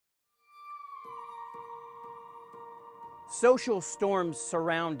Social storms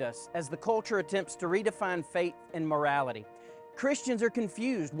surround us as the culture attempts to redefine faith and morality. Christians are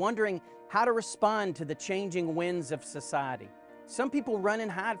confused, wondering how to respond to the changing winds of society. Some people run and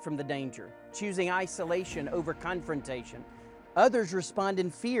hide from the danger, choosing isolation over confrontation. Others respond in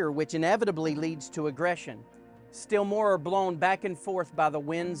fear, which inevitably leads to aggression. Still more are blown back and forth by the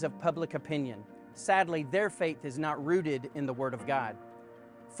winds of public opinion. Sadly, their faith is not rooted in the Word of God.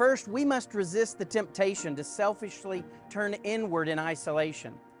 First, we must resist the temptation to selfishly turn inward in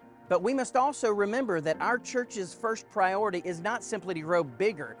isolation. But we must also remember that our church's first priority is not simply to grow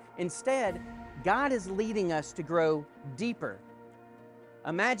bigger. Instead, God is leading us to grow deeper.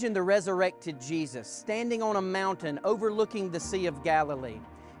 Imagine the resurrected Jesus standing on a mountain overlooking the Sea of Galilee.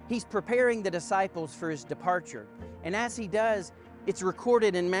 He's preparing the disciples for His departure. And as He does, it's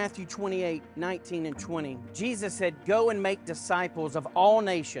recorded in Matthew 28:19 and 20. Jesus said, "Go and make disciples of all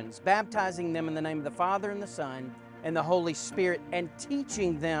nations, baptizing them in the name of the Father and the Son and the Holy Spirit, and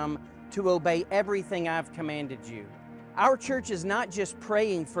teaching them to obey everything I've commanded you." Our church is not just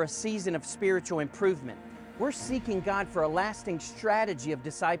praying for a season of spiritual improvement. We're seeking God for a lasting strategy of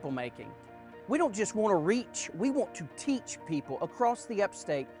disciple making. We don't just want to reach, we want to teach people across the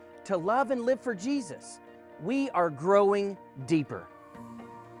Upstate to love and live for Jesus. We are growing deeper.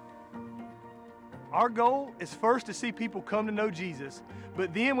 Our goal is first to see people come to know Jesus,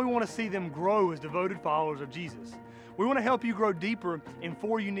 but then we want to see them grow as devoted followers of Jesus. We want to help you grow deeper in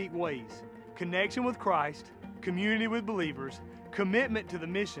 4 unique ways: connection with Christ, community with believers, commitment to the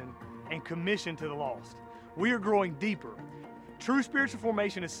mission, and commission to the lost. We are growing deeper. True spiritual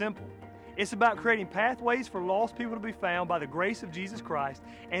formation is simple. It's about creating pathways for lost people to be found by the grace of Jesus Christ,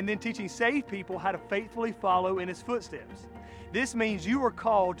 and then teaching saved people how to faithfully follow in His footsteps. This means you are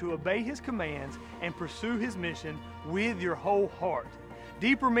called to obey His commands and pursue His mission with your whole heart.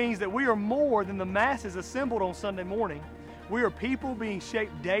 Deeper means that we are more than the masses assembled on Sunday morning. We are people being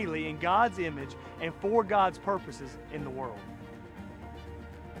shaped daily in God's image and for God's purposes in the world.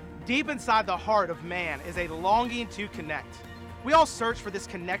 Deep inside the heart of man is a longing to connect. We all search for this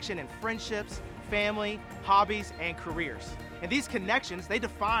connection in friendships, family, hobbies, and careers. And these connections, they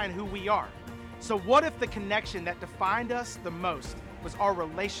define who we are. So what if the connection that defined us the most was our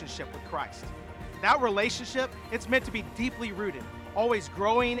relationship with Christ? That relationship, it's meant to be deeply rooted, always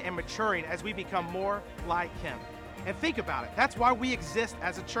growing and maturing as we become more like Him. And think about it, that's why we exist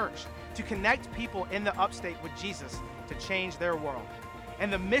as a church, to connect people in the Upstate with Jesus to change their world.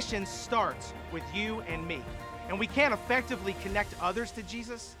 And the mission starts with you and me. And we can't effectively connect others to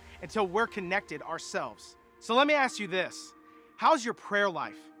Jesus until we're connected ourselves. So let me ask you this. How's your prayer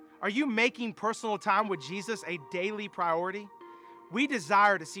life? Are you making personal time with Jesus a daily priority? We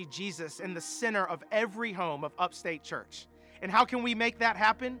desire to see Jesus in the center of every home of Upstate Church. And how can we make that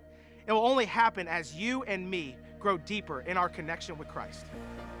happen? It will only happen as you and me grow deeper in our connection with Christ.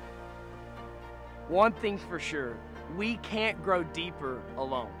 One thing's for sure, we can't grow deeper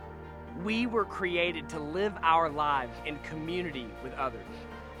alone. We were created to live our lives in community with others.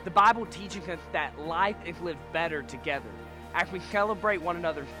 The Bible teaches us that life is lived better together as we celebrate one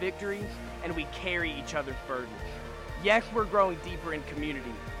another's victories and we carry each other's burdens. Yes, we're growing deeper in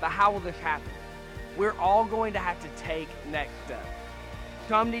community, but how will this happen? We're all going to have to take next steps.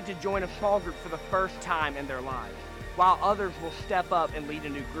 Some need to join a small group for the first time in their lives, while others will step up and lead a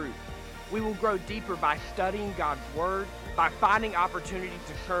new group. We will grow deeper by studying God's Word, by finding opportunities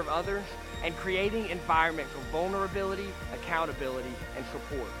to serve others, and creating environments of vulnerability, accountability, and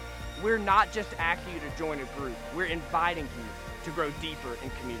support. We're not just asking you to join a group, we're inviting you to grow deeper in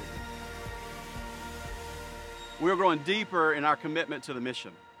community. We're growing deeper in our commitment to the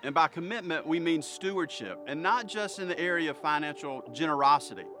mission. And by commitment, we mean stewardship, and not just in the area of financial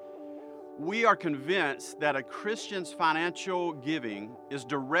generosity. We are convinced that a Christian's financial giving is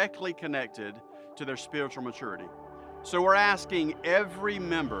directly connected to their spiritual maturity. So we're asking every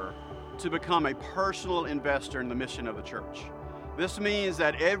member to become a personal investor in the mission of the church. This means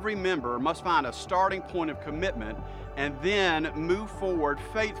that every member must find a starting point of commitment and then move forward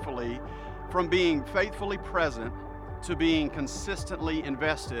faithfully from being faithfully present to being consistently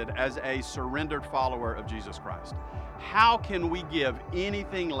invested as a surrendered follower of Jesus Christ. How can we give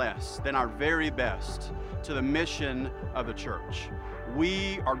anything less than our very best to the mission of the church?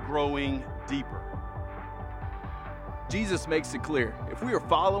 We are growing deeper. Jesus makes it clear, if we are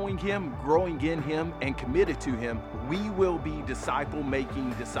following Him, growing in Him, and committed to Him, we will be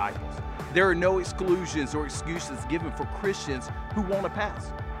disciple-making disciples. There are no exclusions or excuses given for Christians who want to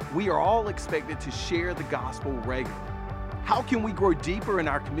pass. We are all expected to share the gospel regularly. How can we grow deeper in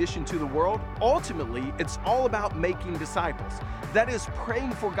our commission to the world? Ultimately, it's all about making disciples. That is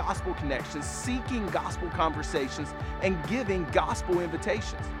praying for gospel connections, seeking gospel conversations, and giving gospel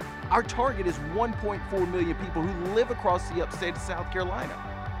invitations. Our target is 1.4 million people who live across the upstate of South Carolina.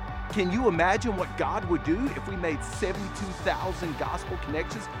 Can you imagine what God would do if we made 72,000 gospel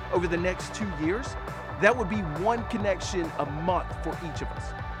connections over the next 2 years? That would be one connection a month for each of us.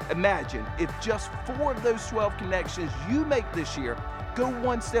 Imagine if just 4 of those 12 connections you make this year go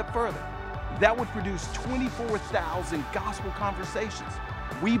one step further. That would produce 24,000 gospel conversations.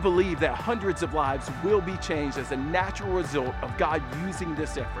 We believe that hundreds of lives will be changed as a natural result of God using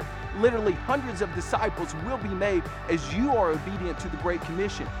this effort. Literally hundreds of disciples will be made as you are obedient to the Great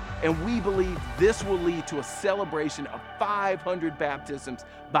Commission. And we believe this will lead to a celebration of 500 baptisms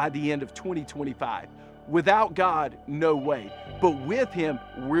by the end of 2025. Without God, no way. But with Him,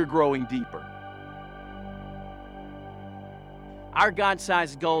 we're growing deeper. Our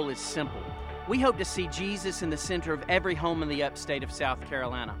God-sized goal is simple. We hope to see Jesus in the center of every home in the upstate of South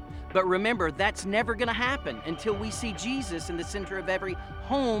Carolina. But remember, that's never going to happen until we see Jesus in the center of every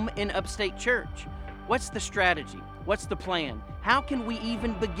home in Upstate Church. What's the strategy? What's the plan? How can we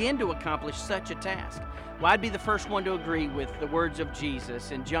even begin to accomplish such a task? Well, I'd be the first one to agree with the words of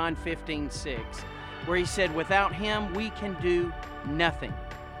Jesus in John 15:6, where He said, without Him, we can do nothing.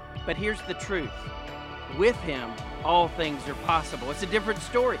 But here's the truth. With Him, all things are possible. It's a different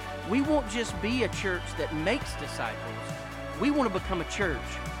story. We won't just be a church that makes disciples. We want to become a church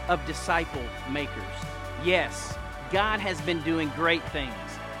of disciple makers. Yes, God has been doing great things,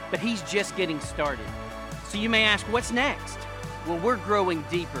 but He's just getting started. So you may ask, what's next? Well, we're growing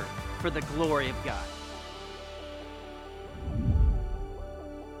deeper for the glory of God.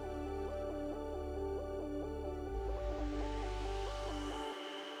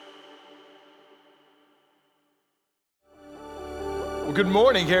 Well, good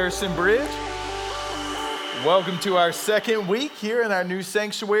morning, Harrison Bridge. Welcome to our second week here in our new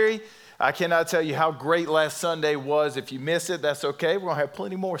sanctuary. I cannot tell you how great last Sunday was. If you miss it, that's okay. We're going to have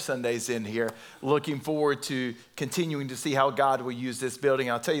plenty more Sundays in here. Looking forward to continuing to see how God will use this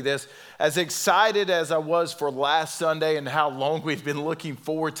building. I'll tell you this, as excited as I was for last Sunday and how long we've been looking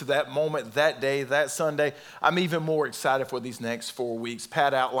forward to that moment, that day, that Sunday, I'm even more excited for these next 4 weeks.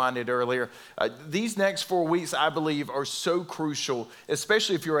 Pat outlined it earlier. These next 4 weeks, I believe, are so crucial,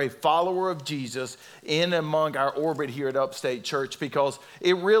 especially if you're a follower of Jesus in among our orbit here at Upstate Church, because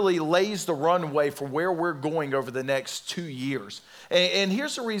it really lays the runway for where we're going over the next 2 years. And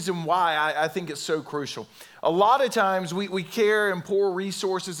here's the reason why I think it's so crucial. A lot of times we care and pour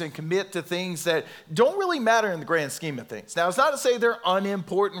resources and commit to things that don't really matter in the grand scheme of things. Now, it's not to say they're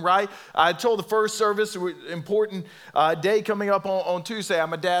unimportant, right? I told the first service, important day coming up on Tuesday.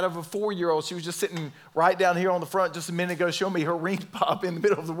 I'm a dad of a 4-year-old. She was just sitting right down here on the front just a minute ago, showing me her ring pop in the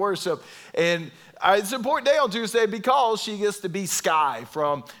middle of the worship. And it's an important day on Tuesday because she gets to be Sky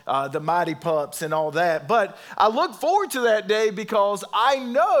from the Mighty Pups and all that. But I look forward to that day because I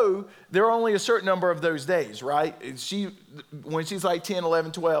know there are only a certain number of those days, right? When she's like 10,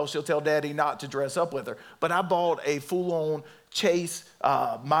 11, 12, she'll tell Daddy not to dress up with her. But I bought a full-on Chase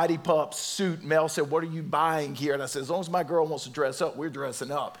Mighty Pups suit. Mel said, what are you buying here? And I said, as long as my girl wants to dress up, we're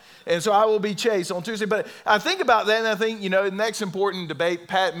dressing up. And so I will be Chase on Tuesday. But I think about that, and I think, the next important debate,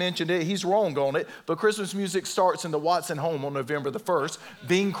 Pat mentioned it. He's wrong on it. But Christmas music starts in the Watson home on November the 1st.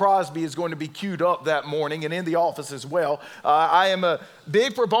 Bing Crosby is going to be queued up that morning and in the office as well. I am a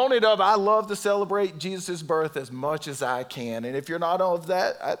big proponent of, I love to celebrate Jesus' birth as much as I can. And if you're not of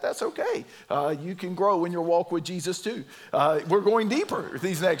that, that's okay. You can grow in your walk with Jesus too. We're going deeper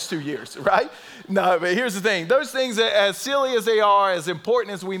these next 2 years, right? No, but here's the thing. Those things, as silly as they are, as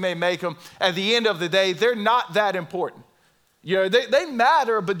important as we may make them, at the end of the day, they're not that important. They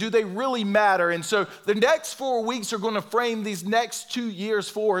matter, but do they really matter? And so the next 4 weeks are going to frame these next 2 years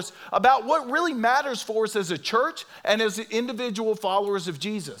for us about what really matters for us as a church and as individual followers of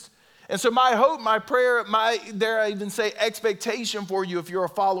Jesus. And so my hope, my prayer, dare I even say expectation for you if you're a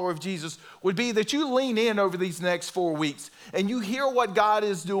follower of Jesus would be that you lean in over these next 4 weeks and you hear what God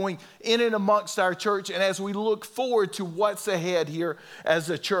is doing in and amongst our church. And as we look forward to what's ahead here as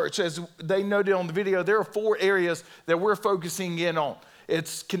a church, as they noted on the video, there are 4 areas that we're focusing in on.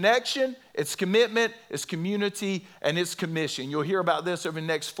 It's connection, it's commitment, it's community, and it's commission. You'll hear about this over the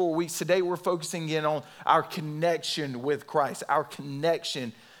next 4 weeks. Today we're focusing in on our connection with Christ, our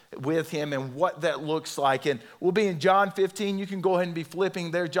connection with Him and what that looks like. And we'll be in John 15. You can go ahead and be flipping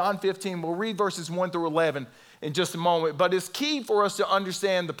there. John 15, we'll read verses 1 through 11 in just a moment. But it's key for us to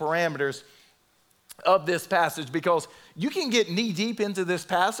understand the parameters of this passage because you can get knee deep into this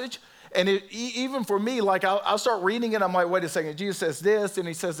passage And even for me, like I'll start reading it, I'm like, wait a second, Jesus says this, and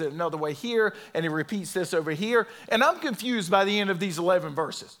he says it another way here, and he repeats this over here. And I'm confused by the end of these 11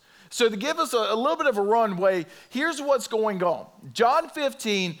 verses. So to give us a little bit of a runway, here's what's going on. John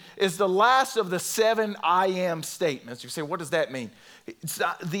 15 is the last of the 7 I am statements. You say, what does that mean?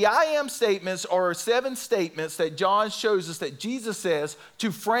 The I am statements are 7 statements that John shows us that Jesus says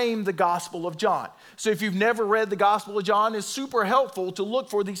to frame the Gospel of John. So if you've never read the Gospel of John, it's super helpful to look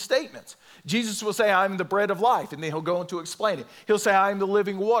for these statements. Jesus will say, I'm the bread of life, and then he'll go on to explain it. He'll say, I am the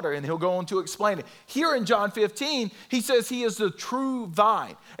living water, and he'll go on to explain it. Here in John 15, he says he is the true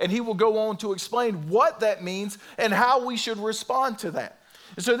vine, and he will go on to explain what that means and how we should respond to that.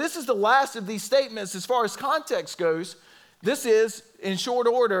 And so this is the last of these statements as far as context goes. This is, in short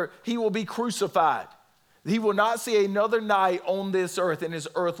order, he will be crucified. He will not see another night on this earth in his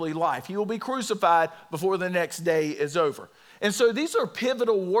earthly life. He will be crucified before the next day is over. And so these are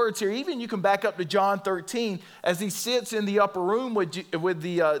pivotal words here. Even you can back up to John 13 as he sits in the upper room with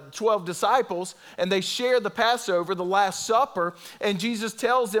the 12 disciples, and they share the Passover, the Last Supper, and Jesus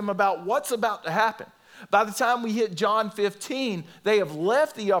tells them about what's about to happen. By the time we hit John 15, they have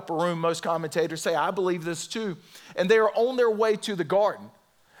left the upper room, most commentators say, I believe this too, and they are on their way to the garden.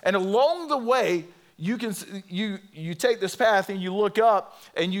 And along the way, you take this path and you look up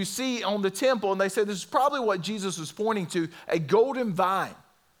and you see on the temple, and they say this is probably what Jesus was pointing to, a golden vine.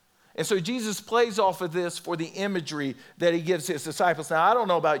 And so Jesus plays off of this for the imagery that he gives his disciples. Now, I don't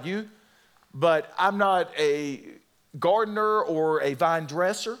know about you, but I'm not a gardener or a vine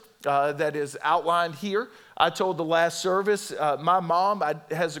dresser that is outlined here. I told the last service, my mom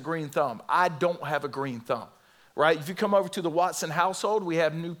has a green thumb. I don't have a green thumb, right? If you come over to the Watson household, we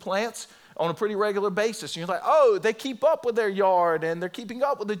have new plants on a pretty regular basis. And you're like, oh, they keep up with their yard and they're keeping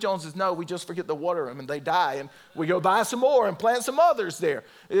up with the Joneses. No, we just forget to water them and they die. And we go buy some more and plant some others there.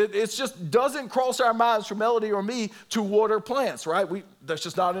 It just doesn't cross our minds for Melody or me to water plants, right? That's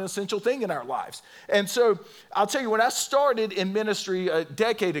just not an essential thing in our lives. And so I'll tell you, when I started in ministry a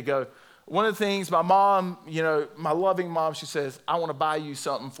decade ago, one of the things my mom, my loving mom, she says, I want to buy you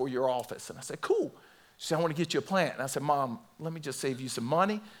something for your office. And I said, cool. She said, I want to get you a plant. And I said, Mom, let me just save you some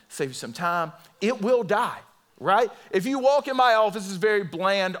money, save you some time. It will die, right? If you walk in my office, it's a very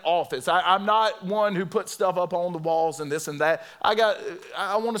bland office. I'm not one who puts stuff up on the walls and this and that. I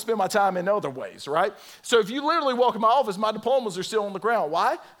want to spend my time in other ways, right? So if you literally walk in my office, my diplomas are still on the ground.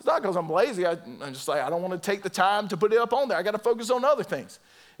 Why? It's not because I'm lazy. I'm just like, I don't want to take the time to put it up on there. I got to focus on other things.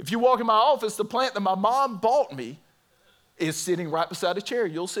 If you walk in my office, the plant that my mom bought me is sitting right beside a chair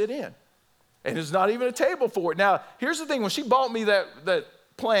you'll sit in. And there's not even a table for it. Now, here's the thing. When she bought me that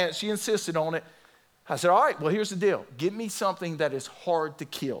plant, she insisted on it. I said, all right, well, here's the deal. Give me something that is hard to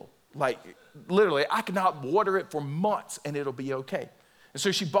kill. Like, literally, I cannot water it for months, and it'll be okay. And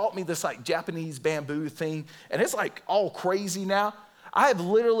so she bought me this, like, Japanese bamboo thing, and it's, like, all crazy now. I have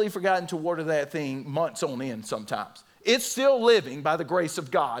literally forgotten to water that thing months on end sometimes. It's still living by the grace of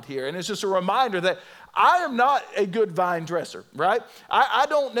God here, and it's just a reminder that I am not a good vine dresser, right? I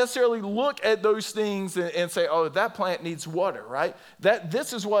don't necessarily look at those things and say, oh, that plant needs water, right?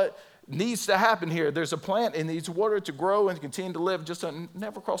 This is what needs to happen here. There's a plant, it needs water to grow and continue to live. Just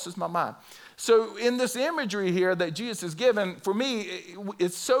never crosses my mind. So in this imagery here that Jesus has given, for me,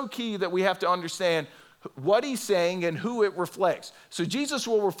 it's so key that we have to understand what he's saying and who it reflects. So Jesus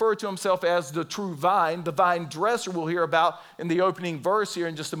will refer to himself as the true vine. The vine dresser we'll hear about in the opening verse here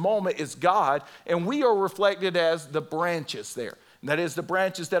in just a moment is God, and we are reflected as the branches there. And that is the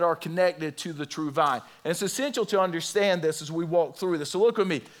branches that are connected to the true vine. And it's essential to understand this as we walk through this. So look with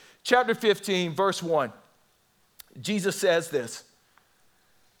me. Chapter 15, verse 1. Jesus says this,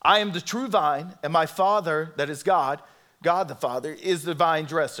 I am the true vine, and my Father, that is God, God the Father, is the vine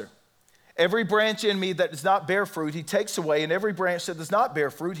dresser. Every branch in me that does not bear fruit, he takes away, and every branch that does not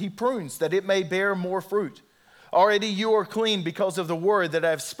bear fruit, he prunes, that it may bear more fruit. Already you are clean because of the word that I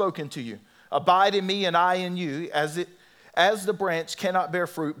have spoken to you. Abide in me, and I in you, as the branch cannot bear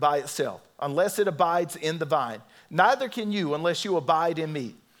fruit by itself, unless it abides in the vine. Neither can you unless you abide in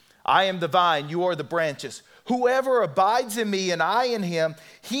me. I am the vine, you are the branches. Whoever abides in me and I in him,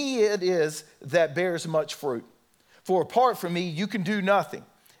 he it is that bears much fruit. For apart from me, you can do nothing.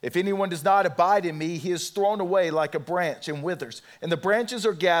 If anyone does not abide in me, he is thrown away like a branch and withers. And the branches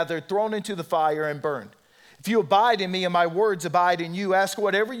are gathered, thrown into the fire and burned. If you abide in me and my words abide in you, ask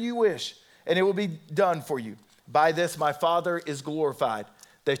whatever you wish, and it will be done for you. By this my Father is glorified,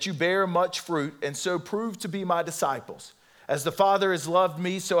 that you bear much fruit, and so prove to be my disciples. As the Father has loved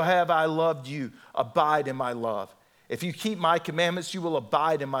me, so have I loved you. Abide in my love. If you keep my commandments, you will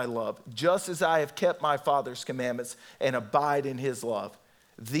abide in my love, just as I have kept my Father's commandments and abide in his love.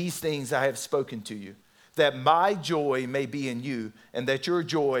 these things I have spoken to you, that my joy may be in you and that your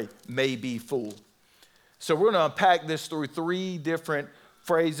joy may be full. So we're going to unpack this through three different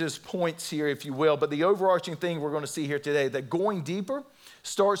phrases, points here, if you will. But the overarching thing we're going to see here today, that going deeper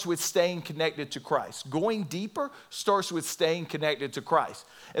starts with staying connected to Christ. Going deeper starts with staying connected to Christ.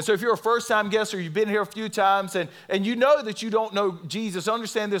 And so if you're a first-time guest or you've been here a few times and you know that you don't know Jesus,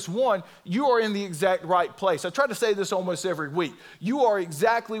 understand this. One, you are in the exact right place. I try to say this almost every week. You are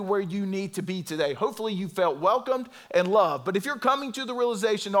exactly where you need to be today. Hopefully you felt welcomed and loved. But if you're coming to the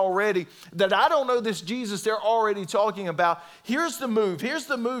realization already that I don't know this Jesus they're already talking about, here's the move. Here's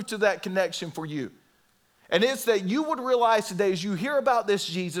the move to that connection for you. And it's that you would realize today as you hear about this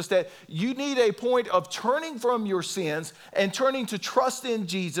Jesus that you need a point of turning from your sins and turning to trust in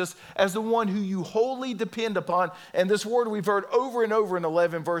Jesus as the one who you wholly depend upon. And this word we've heard over and over in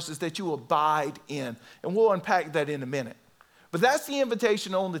 11 verses that you abide in. And we'll unpack that in a minute. But that's the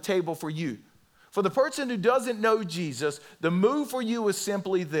invitation on the table for you. For the person who doesn't know Jesus, the move for you is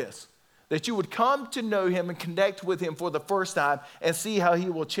simply this. That you would come to know him and connect with him for the first time and see how he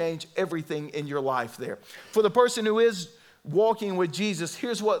will change everything in your life there. For the person who is walking with Jesus,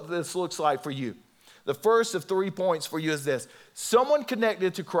 here's what this looks like for you. The first of 3 points for you is this. Someone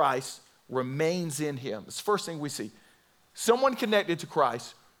connected to Christ remains in him. It's the first thing we see. Someone connected to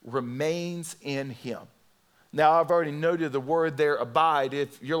Christ remains in him. Now, I've already noted the word there, abide.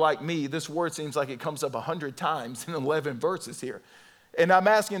 If you're like me, this word seems like it comes up 100 times in 11 verses here. And I'm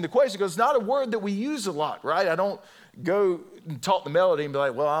asking the question because it's not a word that we use a lot, right? I don't go and talk the melody and be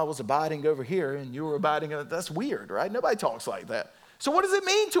like, well, I was abiding over here and you were abiding. That's weird, right? Nobody talks like that. So what does it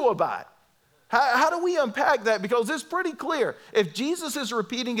mean to abide? How do we unpack that? Because it's pretty clear. If Jesus is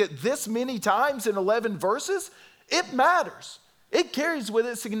repeating it this many times in 11 verses, it matters. It carries with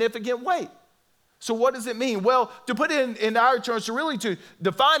it significant weight. So what does it mean? Well, to put it in our terms, to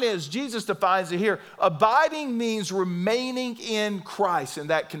define it as Jesus defines it here, abiding means remaining in Christ in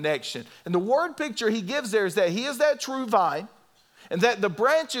that connection. And the word picture he gives there is that he is that true vine, and that the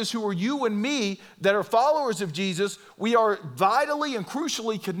branches who are you and me that are followers of Jesus, we are vitally and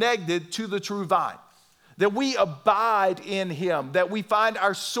crucially connected to the true vine. That we abide in him, that we find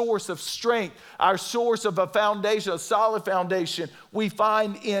our source of strength, our source of a foundation, a solid foundation, we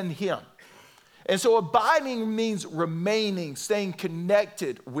find in him. And so abiding means remaining, staying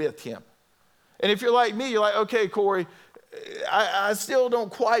connected with him. And if you're like me, you're like, okay, Corey, I still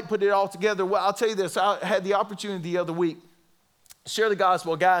don't quite put it all together. Well, I'll tell you this. I had the opportunity the other week to share the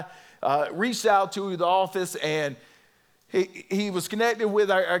gospel. A guy reached out to the office and he was connected with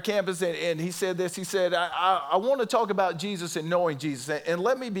our campus and he said this. He said, I want to talk about Jesus and knowing Jesus. And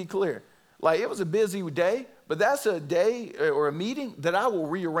let me be clear. Like, it was a busy day, but that's a day or a meeting that I will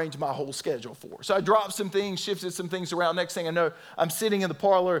rearrange my whole schedule for. So I dropped some things, shifted some things around. Next thing I know, I'm sitting in the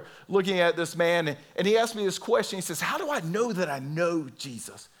parlor looking at this man, and he asked me this question. He says, how do I know that I know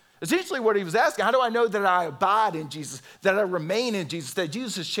Jesus? Essentially what he was asking, how do I know that I abide in Jesus, that I remain in Jesus, that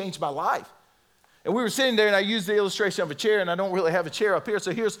Jesus has changed my life? And we were sitting there, and I used the illustration of a chair, and I don't really have a chair up here,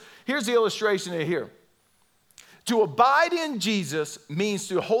 so here's the illustration in here. To abide in Jesus means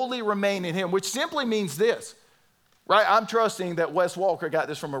to wholly remain in him, which simply means this, right? I'm trusting that Wes Walker got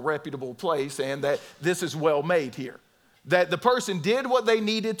this from a reputable place and that this is well made here. That the person did what they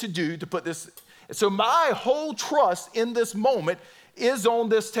needed to do to put this. So my whole trust in this moment is on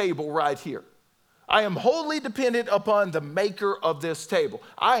this table right here. I am wholly dependent upon the maker of this table.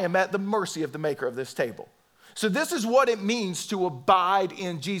 I am at the mercy of the maker of this table. So this is what it means to abide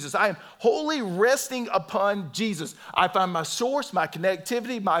in Jesus. I am wholly resting upon Jesus. I find my source, my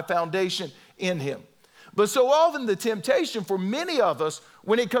connectivity, my foundation in him. But so often the temptation for many of us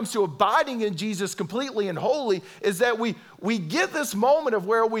when it comes to abiding in Jesus completely and wholly is that we get this moment of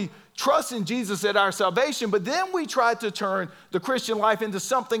where we trust in Jesus at our salvation, but then we try to turn the Christian life into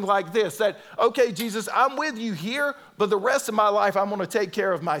something like this, that, okay, Jesus, I'm with you here, but the rest of my life I'm going to take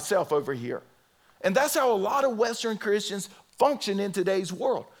care of myself over here. And that's how a lot of Western Christians function in today's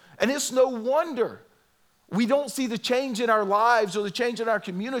world. And it's no wonder we don't see the change in our lives or the change in our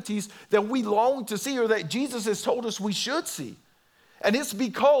communities that we long to see or that Jesus has told us we should see. And it's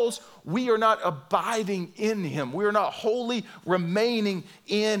because we are not abiding in him. We are not wholly remaining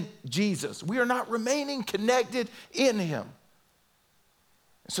in Jesus. We are not remaining connected in him.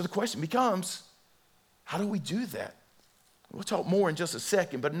 And so the question becomes, how do we do that? We'll talk more in just a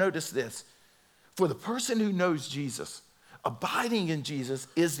second, but notice this. For the person who knows Jesus, abiding in Jesus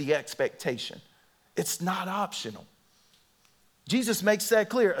is the expectation. It's not optional. Jesus makes that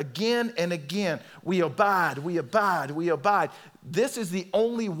clear again and again. We abide, we abide, we abide. This is the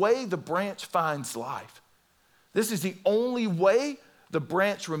only way the branch finds life. This is the only way the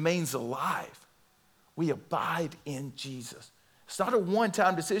branch remains alive. We abide in Jesus. It's not a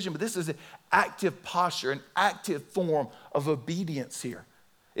one-time decision, but this is an active posture, an active form of obedience here.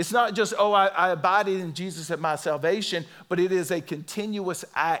 It's not just, I abided in Jesus at my salvation, but it is a continuous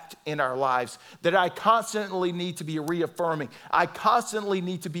act in our lives that I constantly need to be reaffirming. I constantly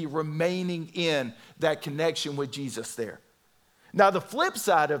need to be remaining in that connection with Jesus there. Now, the flip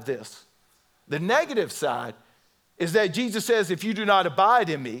side of this, the negative side, is that Jesus says, if you do not abide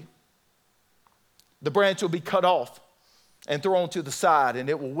in me, the branch will be cut off and thrown to the side, and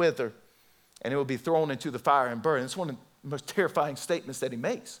it will wither, and it will be thrown into the fire and burn. It's one of the most terrifying statements that he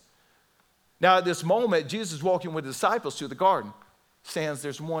makes. Now, at this moment, Jesus is walking with the disciples to the garden. Stands,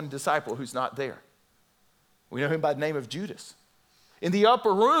 there's one disciple who's not there. We know him by the name of Judas. In the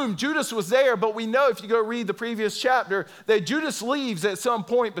upper room, Judas was there, but we know if you go read the previous chapter that Judas leaves at some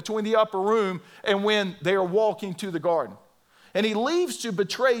point between the upper room and when they are walking to the garden. And he leaves to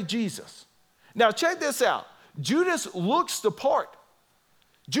betray Jesus. Now, check this out. Judas looks the part.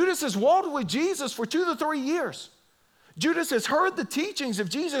 Judas has walked with Jesus for 2 to 3 years. Judas has heard the teachings of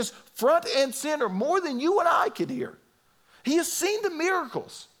Jesus front and center more than you and I could hear. He has seen the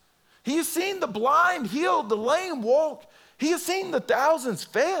miracles. He has seen the blind healed, the lame walk. He has seen the thousands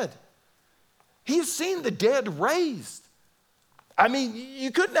fed. He has seen the dead raised. I mean,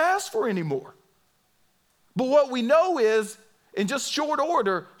 you couldn't ask for any more. But what we know is, in just short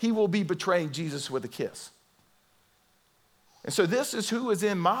order, he will be betraying Jesus with a kiss. And so this is who is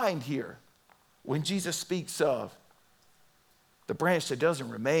in mind here when Jesus speaks of the branch that doesn't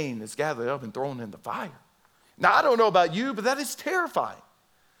remain is gathered up and thrown in the fire. Now, I don't know about you, but that is terrifying.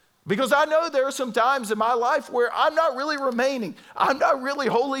 Because I know there are some times in my life where I'm not really remaining. I'm not really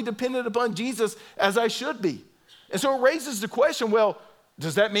wholly dependent upon Jesus as I should be. And so it raises the question, well,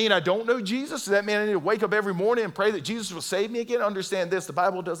 does that mean I don't know Jesus? Does that mean I need to wake up every morning and pray that Jesus will save me again? Understand this, the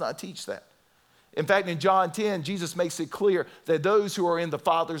Bible does not teach that. In fact, in John 10, Jesus makes it clear that those who are in the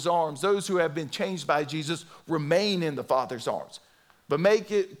Father's arms, those who have been changed by Jesus, remain in the Father's arms. But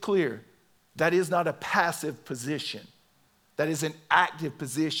make it clear, that is not a passive position. That is an active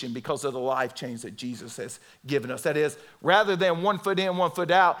position because of the life change that Jesus has given us. That is, rather than 1 foot in, 1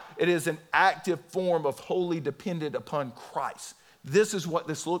 foot out, it is an active form of wholly dependent upon Christ. This is what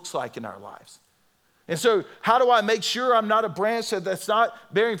this looks like in our lives. And so how do I make sure I'm not a branch that's not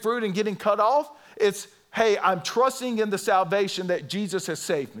bearing fruit and getting cut off? It's, hey, I'm trusting in the salvation that Jesus has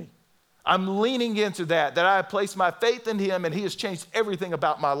saved me. I'm leaning into that I have placed my faith in him and he has changed everything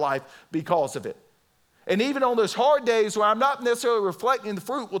about my life because of it. And even on those hard days where I'm not necessarily reflecting the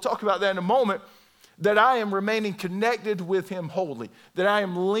fruit, we'll talk about that in a moment, that I am remaining connected with him wholly, that I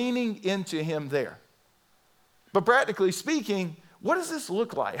am leaning into him there. But practically speaking, what does this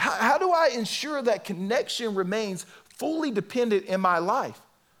look like? How do I ensure that connection remains fully dependent in my life?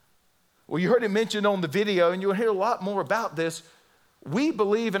 Well, you heard it mentioned on the video, and you'll hear a lot more about this. We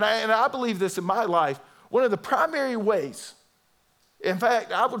believe, and I believe this in my life, one of the primary ways, in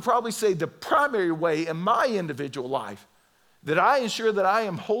fact, I would probably say the primary way in my individual life that I ensure that I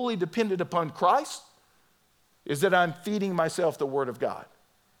am wholly dependent upon Christ is that I'm feeding myself the Word of God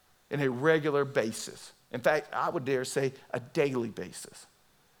on a regular basis. In fact, I would dare say a daily basis.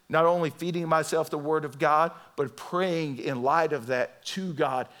 Not only feeding myself the Word of God, but praying in light of that to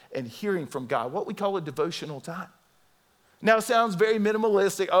God and hearing from God, what we call a devotional time. Now, it sounds very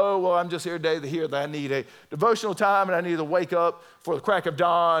minimalistic. Oh, well, I'm just here today to hear that I need a devotional time and I need to wake up for the crack of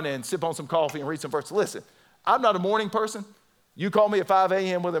dawn and sip on some coffee and read some verses. Listen, I'm not a morning person. You call me at 5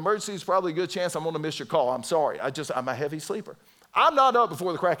 a.m. with an emergency, it's probably a good chance I'm going to miss your call. I'm sorry. I'm a heavy sleeper. I'm not up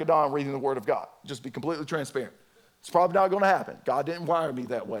before the crack of dawn reading the Word of God. Just be completely transparent. It's probably not going to happen. God didn't wire me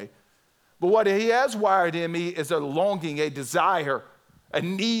that way. But what he has wired in me is a longing, a desire, a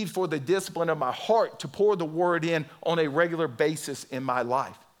need for the discipline of my heart to pour the Word in on a regular basis in my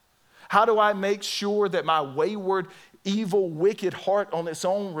life. How do I make sure that my wayward, evil, wicked heart on its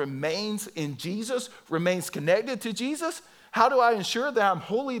own remains in Jesus, remains connected to Jesus? How do I ensure that I'm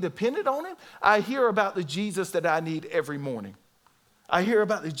wholly dependent on him? I hear about the Jesus that I need every morning. I hear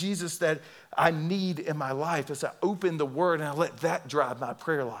about the Jesus that I need in my life as I open the Word and I let that drive my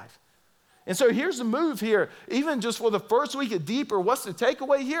prayer life. And so here's the move here. Even just for the first week of Deeper, what's the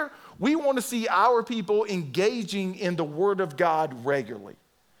takeaway here? We want to see our people engaging in the Word of God regularly.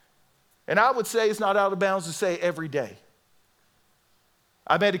 And I would say it's not out of bounds to say every day.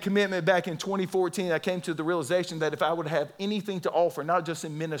 I made a commitment back in 2014. I came to the realization that if I would have anything to offer, not just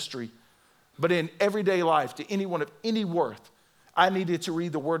in ministry, but in everyday life to anyone of any worth, I needed to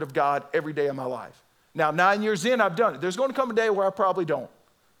read the Word of God every day of my life. Now, 9 years in, I've done it. There's going to come a day where I probably don't.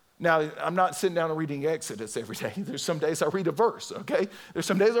 Now, I'm not sitting down and reading Exodus every day. There's some days I read a verse, okay? There's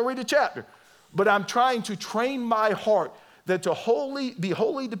some days I read a chapter. But I'm trying to train my heart that to be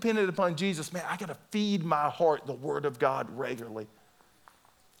wholly dependent upon Jesus, man, I got to feed my heart the Word of God regularly.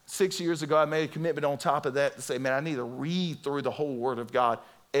 6 years ago, I made a commitment on top of that to say, man, I need to read through the whole Word of God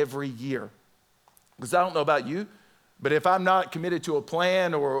every year. Because I don't know about you, but if I'm not committed to a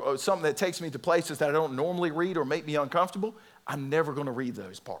plan or something that takes me to places that I don't normally read or make me uncomfortable, I'm never going to read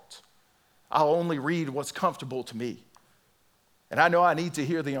those parts. I'll only read what's comfortable to me. And I know I need to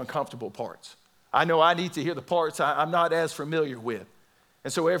hear the uncomfortable parts. I know I need to hear the parts I'm not as familiar with.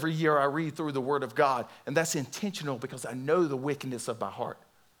 And so every year I read through the Word of God, and that's intentional because I know the wickedness of my heart.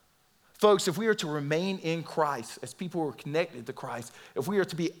 Folks, if we are to remain in Christ, as people who are connected to Christ, if we are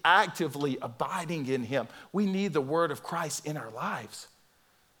to be actively abiding in Him, we need the Word of Christ in our lives.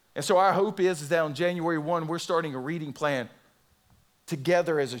 And so our hope is that on January 1, we're starting a reading plan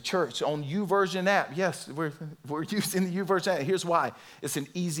together as a church on YouVersion app. Yes, we're using the YouVersion app. Here's why. It's an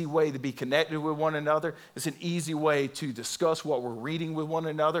easy way to be connected with one another. It's an easy way to discuss what we're reading with one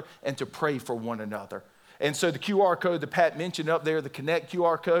another and to pray for one another. And so the QR code that Pat mentioned up there, the Connect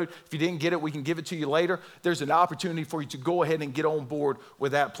QR code, if you didn't get it, we can give it to you later. There's an opportunity for you to go ahead and get on board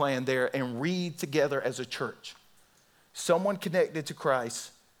with that plan there and read together as a church. Someone connected to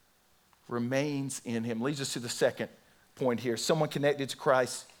Christ remains in Him. Leads us to the second point here. Someone connected to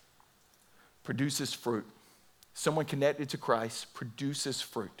Christ produces fruit. Someone connected to Christ produces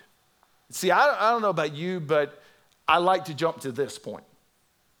fruit. See, I don't know about you, but I like to jump to this point.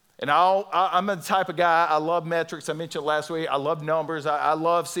 And I'm the type of guy, I love metrics. I mentioned last week, I love numbers. I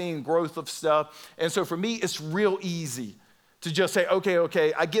love seeing growth of stuff. And so for me, it's real easy to just say,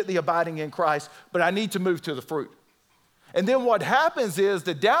 okay, I get the abiding in Christ, but I need to move to the fruit. And then what happens is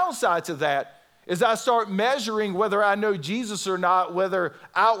the downside to that is I start measuring whether I know Jesus or not, whether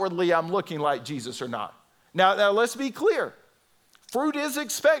outwardly I'm looking like Jesus or not. Now let's be clear. Fruit is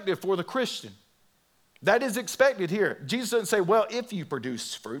expected for the Christian. That is expected here. Jesus doesn't say, well, if you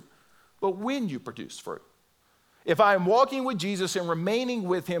produce fruit, but when you produce fruit. If I am walking with Jesus and remaining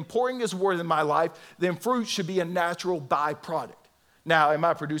with Him, pouring His word in my life, then fruit should be a natural byproduct. Now, am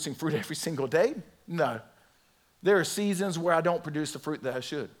I producing fruit every single day? No. There are seasons where I don't produce the fruit that I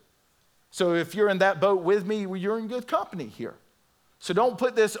should. So if you're in that boat with me, well, you're in good company here. So don't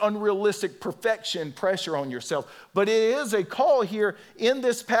put this unrealistic perfection pressure on yourself. But it is a call here in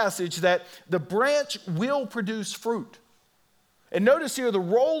this passage that the branch will produce fruit. And notice here the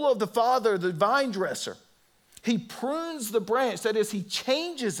role of the Father, the vine dresser. He prunes the branch, that is, He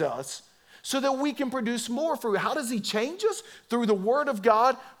changes us so that we can produce more fruit. How does He change us? Through the Word of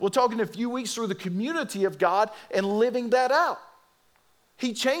God. We'll talk in a few weeks through the community of God and living that out.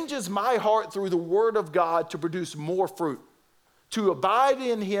 He changes my heart through the Word of God to produce more fruit. To abide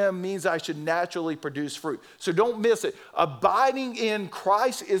in Him means I should naturally produce fruit. So don't miss it. Abiding in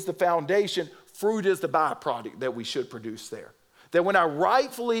Christ is the foundation. Fruit is the byproduct that we should produce there. That when I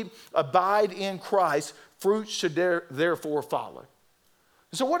rightfully abide in Christ, fruit should therefore follow.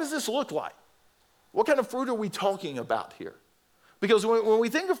 So what does this look like? What kind of fruit are we talking about here? Because when we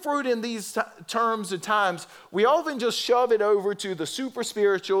think of fruit in these terms and times, we often just shove it over to the super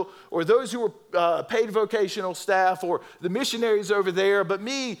spiritual or those who are paid vocational staff or the missionaries over there. But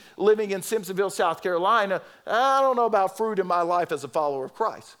me living in Simpsonville, South Carolina, I don't know about fruit in my life as a follower of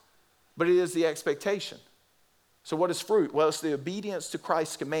Christ. But it is the expectation. So what is fruit? Well, it's the obedience to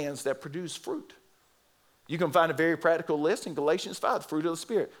Christ's commands that produce fruit. You can find a very practical list in Galatians 5, the fruit of the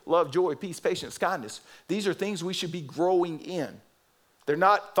Spirit. Love, joy, peace, patience, kindness. These are things we should be growing in. They're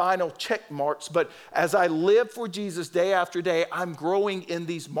not final check marks, but as I live for Jesus day after day, I'm growing in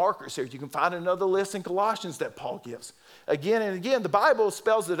these markers here. You can find another list in Colossians that Paul gives. Again and again, the Bible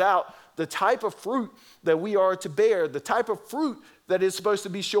spells it out, the type of fruit that we are to bear, the type of fruit that is supposed to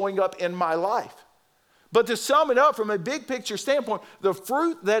be showing up in my life. But to sum it up from a big picture standpoint, the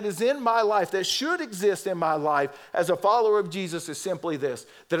fruit that is in my life, that should exist in my life as a follower of Jesus is simply this,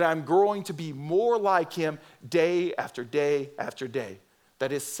 that I'm growing to be more like Him day after day after day.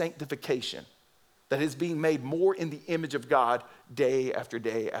 That is sanctification. That is being made more in the image of God day after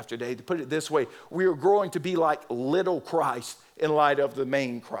day after day. To put it this way, we are growing to be like little Christ in light of the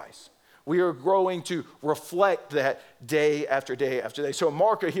main Christ. We are growing to reflect that day after day after day. So a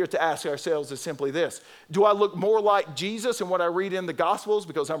marker here to ask ourselves is simply this. Do I look more like Jesus in what I read in the Gospels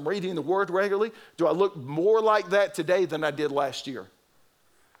because I'm reading the Word regularly? Do I look more like that today than I did last year?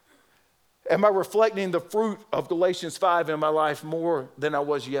 Am I reflecting the fruit of Galatians 5 in my life more than I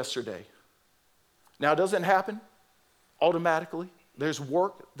was yesterday? Now, it doesn't happen automatically. There's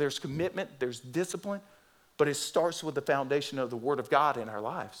work, there's commitment, there's discipline. but it starts with the foundation of the Word of God in our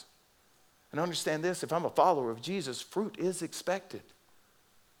lives. And understand this, if I'm a follower of Jesus, fruit is expected.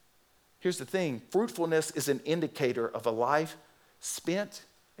 Here's the thing, fruitfulness is an indicator of a life spent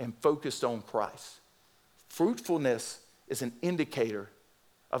and focused on Christ. Fruitfulness is an indicator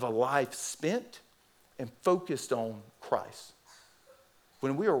of a life spent and focused on Christ.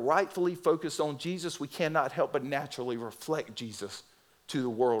 When we are rightfully focused on Jesus, we cannot help but naturally reflect Jesus to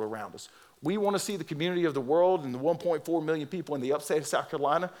the world around us. We want to see the community of the world and the 1.4 million people in the upstate of South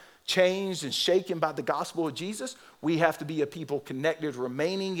Carolina changed and shaken by the gospel of Jesus. We have to be a people connected,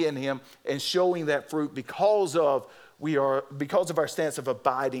 remaining in him and showing that fruit because of our stance of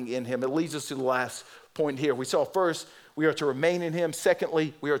abiding in him. It leads us to the last point here. We saw first, we are to remain in him.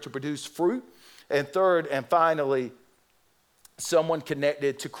 Secondly, we are to produce fruit. And third and finally, someone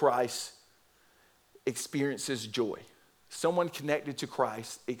connected to Christ experiences joy. Someone connected to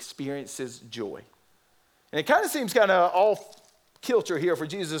Christ experiences joy. And it kind of seems kind of off kilter here for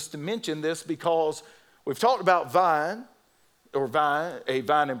Jesus to mention this because we've talked about a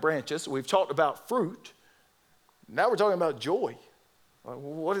vine and branches. We've talked about fruit. Now we're talking about joy.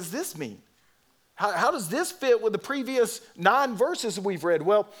 What does this mean? How does this fit with the previous 9 verses we've read?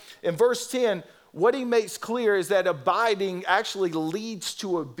 Well, in verse 10, what he makes clear is that abiding actually leads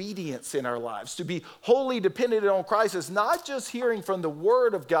to obedience in our lives. To be wholly dependent on Christ is not just hearing from the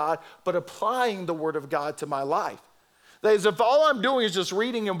Word of God, but applying the Word of God to my life. That is, if all I'm doing is just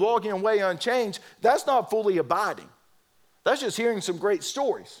reading and walking away unchanged, that's not fully abiding. That's just hearing some great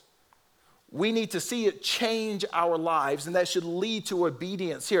stories. We need to see it change our lives, and that should lead to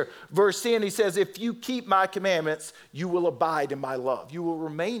obedience here. Verse 10, he says, if you keep my commandments, you will abide in my love. You will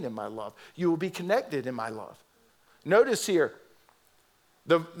remain in my love. You will be connected in my love. Notice here,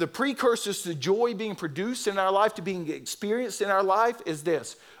 the precursors to joy being produced in our life, to being experienced in our life is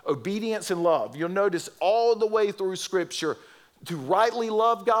this, obedience and love. You'll notice all the way through Scripture, to rightly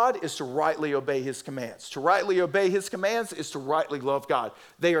love God is to rightly obey his commands. To rightly obey his commands is to rightly love God.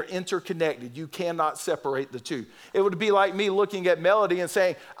 They are interconnected. You cannot separate the two. It would be like me looking at Melody and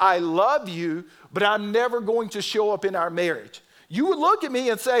saying, I love you, but I'm never going to show up in our marriage. You would look at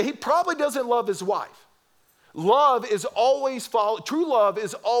me and say, he probably doesn't love his wife. True love is always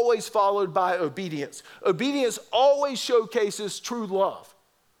followed by obedience. Obedience always showcases true love.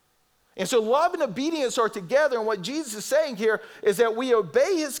 And so love and obedience are together, and what Jesus is saying here is that we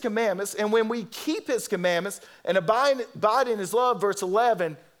obey his commandments, and when we keep his commandments and abide in his love, verse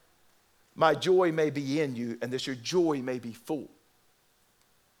 11, my joy may be in you, and that your joy may be full.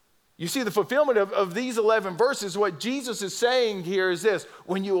 You see, the fulfillment of these 11 verses, what Jesus is saying here is this,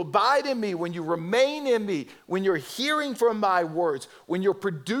 when you abide in me, when you remain in me, when you're hearing from my words, when you're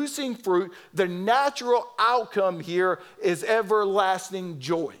producing fruit, the natural outcome here is everlasting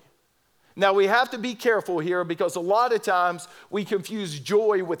joy. Now, we have to be careful here because a lot of times we confuse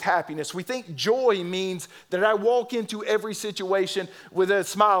joy with happiness. We think joy means that I walk into every situation with a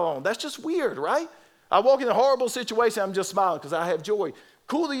smile on. That's just weird, right? I walk in a horrible situation, I'm just smiling because I have joy.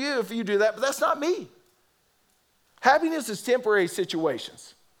 Cool to you if you do that, but that's not me. Happiness is temporary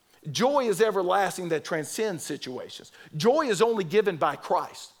situations. Joy is everlasting that transcends situations. Joy is only given by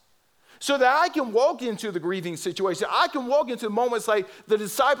Christ. So that I can walk into the grieving situation. I can walk into moments like the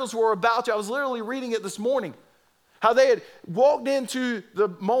disciples were about to. I was literally reading it this morning. How they had walked into the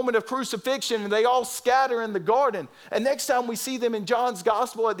moment of crucifixion and they all scatter in the garden. And next time we see them in John's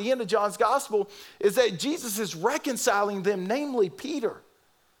gospel, at the end of John's gospel, is that Jesus is reconciling them, namely Peter.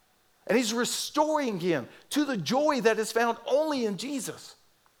 And he's restoring him to the joy that is found only in Jesus.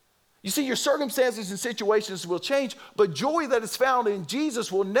 You see, your circumstances and situations will change, but joy that is found in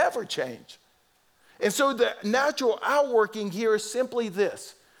Jesus will never change. And so the natural outworking here is simply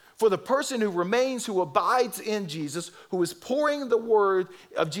this. For the person who remains, who abides in Jesus, who is pouring the word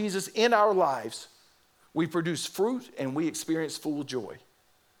of Jesus in our lives, we produce fruit and we experience full joy.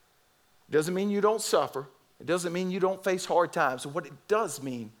 It doesn't mean you don't suffer. It doesn't mean you don't face hard times. What it does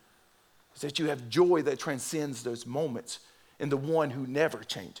mean is that you have joy that transcends those moments in the one who never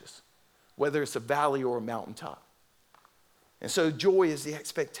changes, whether it's a valley or a mountaintop. And so joy is the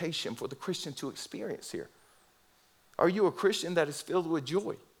expectation for the Christian to experience here. Are you a Christian that is filled with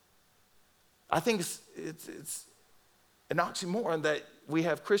joy? I think it's an oxymoron that we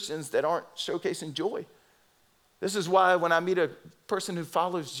have Christians that aren't showcasing joy. This is why when I meet a person who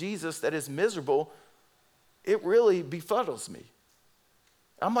follows Jesus that is miserable, it really befuddles me.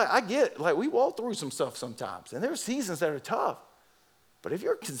 I'm like, I get, like we walk through some stuff sometimes, and there are seasons that are tough. But if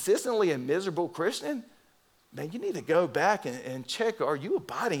you're consistently a miserable Christian, man, you need to go back and check, are you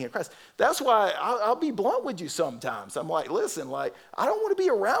abiding in Christ? That's why I'll be blunt with you sometimes. I'm like, listen, like, I don't want to be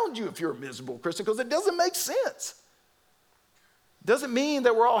around you if you're a miserable Christian because it doesn't make sense. Doesn't mean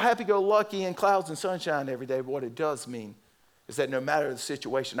that we're all happy-go-lucky in clouds and sunshine every day, but what it does mean is that no matter the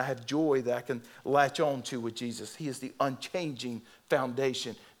situation, I have joy that I can latch on to with Jesus. He is the unchanging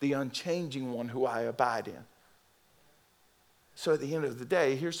foundation, the unchanging one who I abide in. So at the end of the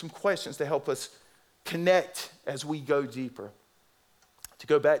day, here's some questions to help us connect as we go deeper. To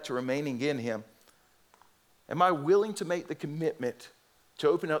go back to remaining in him, am I willing to make the commitment to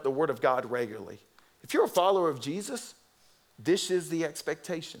open up the Word of God regularly? If you're a follower of Jesus, this is the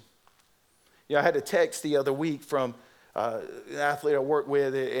expectation. You know, I had a text the other week from an athlete I worked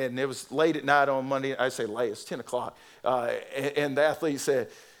with, and it was late at night on Monday. I say late, it's 10 o'clock. And the athlete said,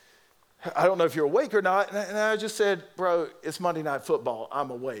 I don't know if you're awake or not. And I just said, bro, it's Monday Night Football. I'm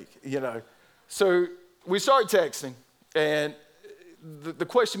awake, you know. So we start texting, and the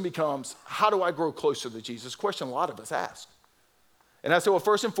question becomes, how do I grow closer to Jesus? Question a lot of us ask. And I said, well,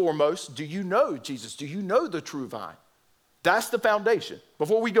 first and foremost, do you know Jesus? Do you know the true vine? That's the foundation.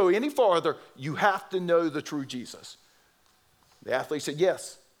 Before we go any farther, you have to know the true Jesus. The athlete said,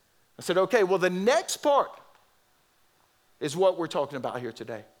 yes. I said, okay, well, the next part is what we're talking about here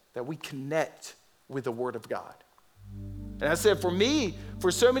today, that we connect with the Word of God. And I said, for me, for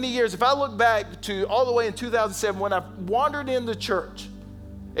so many years, if I look back to all the way in 2007 when I wandered in the church,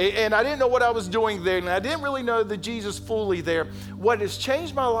 and I didn't know what I was doing there, and I didn't really know the Jesus fully there, what has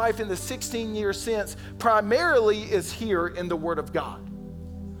changed my life in the 16 years since primarily is here in the Word of God.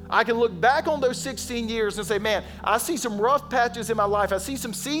 I can look back on those 16 years and say, man, I see some rough patches in my life. I see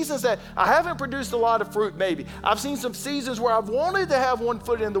some seasons that I haven't produced a lot of fruit, maybe. I've seen some seasons where I've wanted to have one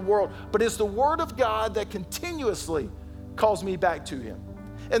foot in the world, but it's the Word of God that continuously calls me back to Him.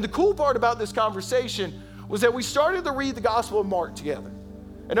 And the cool part about this conversation was that we started to read the Gospel of Mark together.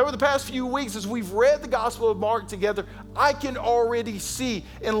 And over the past few weeks, as we've read the Gospel of Mark together, I can already see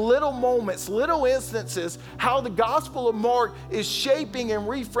in little moments, little instances, how the Gospel of Mark is shaping and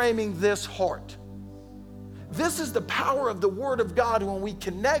reframing this heart. This is the power of the Word of God when we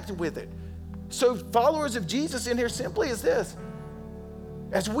connect with it. So followers of Jesus in here simply is this.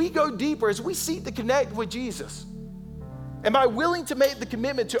 As we go deeper, as we seek to connect with Jesus, am I willing to make the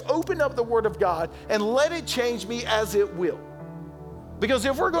commitment to open up the Word of God and let it change me as it will? Because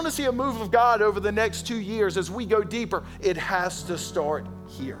if we're going to see a move of God over the next 2 years as we go deeper, it has to start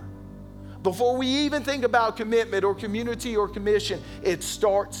here. Before we even think about commitment or community or commission, it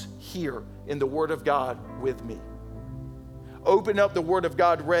starts here in the Word of God with me. Open up the Word of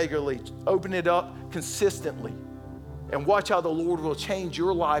God regularly. Open it up consistently. And watch how the Lord will change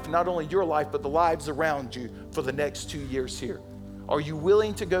your life, not only your life, but the lives around you for the next 2 years here. Are you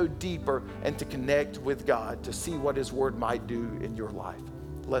willing to go deeper and to connect with God to see what His Word might do in your life?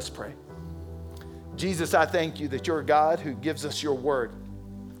 Let's pray. Jesus, I thank you that you're a God who gives us your Word,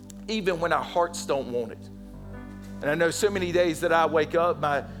 even when our hearts don't want it. And I know so many days that I wake up,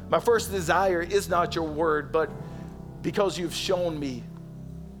 my first desire is not your Word, but because you've shown me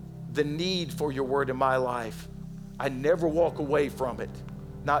the need for your Word in my life, I never walk away from it,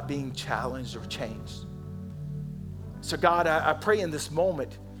 not being challenged or changed. So God, I pray in this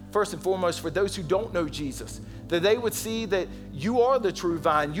moment, first and foremost, for those who don't know Jesus, that they would see that you are the true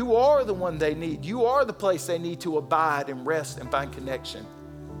vine. You are the one they need. You are the place they need to abide and rest and find connection.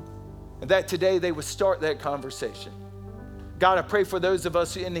 And that today they would start that conversation. God, I pray for those of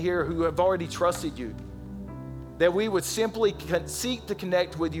us in here who have already trusted you, that we would simply seek to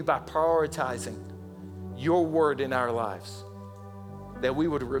connect with you by prioritizing your word in our lives, that we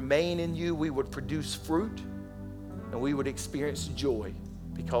would remain in you, we would produce fruit, and we would experience joy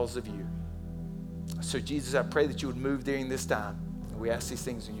because of you. So Jesus, I pray that you would move during this time. And we ask these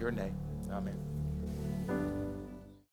things in your name. Amen.